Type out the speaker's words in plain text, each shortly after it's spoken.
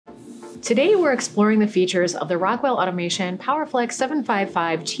Today we're exploring the features of the Rockwell Automation PowerFlex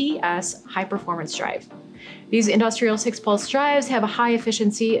 755TS high-performance drive. These industrial 6-pulse drives have a high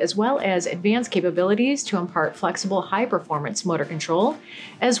efficiency as well as advanced capabilities to impart flexible high-performance motor control,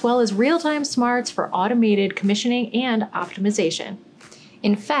 as well as real-time smarts for automated commissioning and optimization.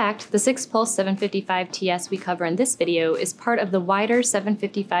 In fact, the 6-pulse 755TS we cover in this video is part of the wider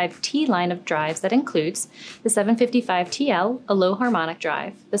 755T line of drives that includes the 755TL, a low harmonic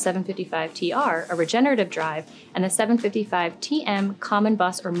drive, the 755TR, a regenerative drive, and the 755TM common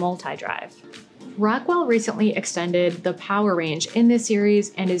bus or multi-drive. Rockwell recently extended the power range in this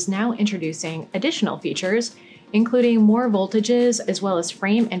series and is now introducing additional features, including more voltages as well as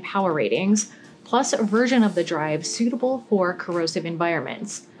frame and power ratings, plus a version of the drive suitable for corrosive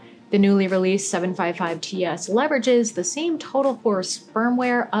environments. The newly released 755TS leverages the same total force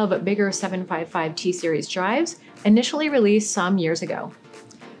firmware of bigger 755T series drives initially released some years ago.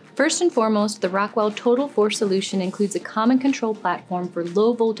 First and foremost, the Rockwell Total Force solution includes a common control platform for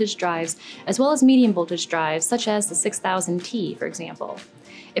low voltage drives as well as medium voltage drives such as the 6000T, for example.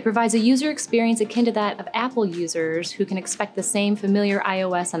 It provides a user experience akin to that of Apple users who can expect the same familiar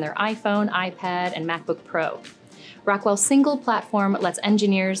iOS on their iPhone, iPad, and MacBook Pro. Rockwell's single platform lets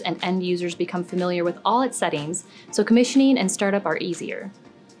engineers and end users become familiar with all its settings, so commissioning and startup are easier.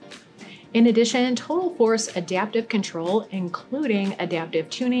 In addition, Total Force adaptive control, including adaptive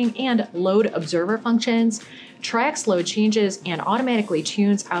tuning and load observer functions, tracks load changes and automatically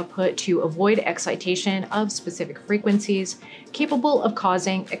tunes output to avoid excitation of specific frequencies capable of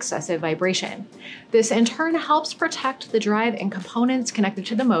causing excessive vibration. This in turn helps protect the drive and components connected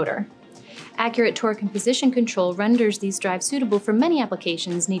to the motor. Accurate torque and position control renders these drives suitable for many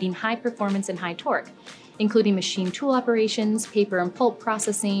applications needing high performance and high torque, including machine tool operations, paper and pulp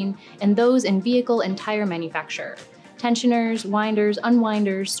processing, and those in vehicle and tire manufacture. Tensioners, winders,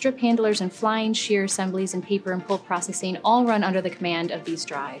 unwinders, strip handlers, and flying shear assemblies and paper and pulp processing all run under the command of these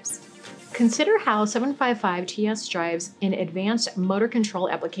drives. Consider how 755TS drives in advanced motor control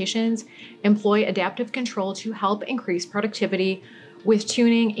applications employ adaptive control to help increase productivity with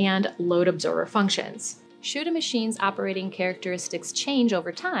tuning and load observer functions. Should a machine's operating characteristics change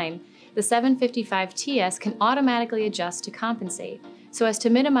over time, the 755TS can automatically adjust to compensate, so as to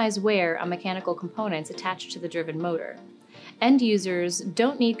minimize wear on mechanical components attached to the driven motor. End users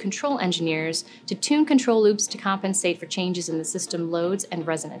don't need control engineers to tune control loops to compensate for changes in the system loads and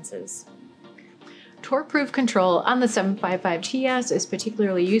resonances. Torque-proof control on the 755TS is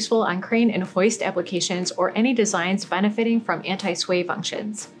particularly useful on crane and hoist applications or any designs benefiting from anti-sway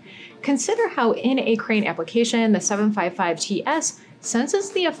functions. Consider how in a crane application, the 755TS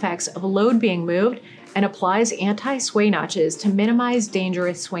senses the effects of load being moved and applies anti-sway notches to minimize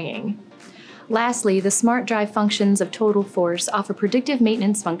dangerous swinging. Lastly, the smart drive functions of Total Force offer predictive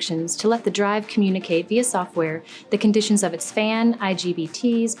maintenance functions to let the drive communicate via software the conditions of its fan,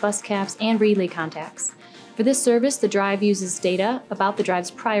 IGBTs, bus caps, and relay contacts. For this service, the drive uses data about the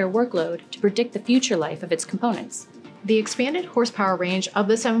drive's prior workload to predict the future life of its components. The expanded horsepower range of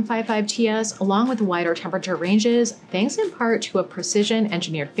the 755TS, along with wider temperature ranges, thanks in part to a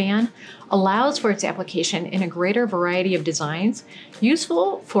precision-engineered fan, allows for its application in a greater variety of designs,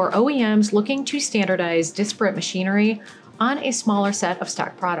 useful for OEMs looking to standardize disparate machinery on a smaller set of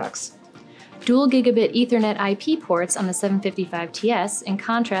stock products. Dual gigabit Ethernet IP ports on the 755TS, in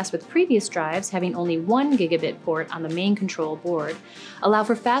contrast with previous drives having only 1 gigabit port on the main control board, allow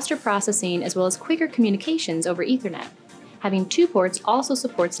for faster processing as well as quicker communications over Ethernet. Having 2 ports also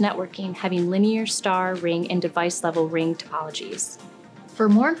supports networking, having linear, star, ring, and device-level ring topologies. For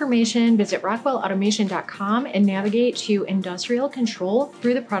more information, visit rockwellautomation.com and navigate to Industrial Control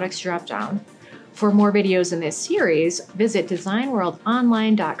through the Products dropdown. For more videos in this series, visit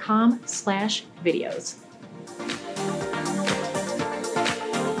designworldonline.com/videos.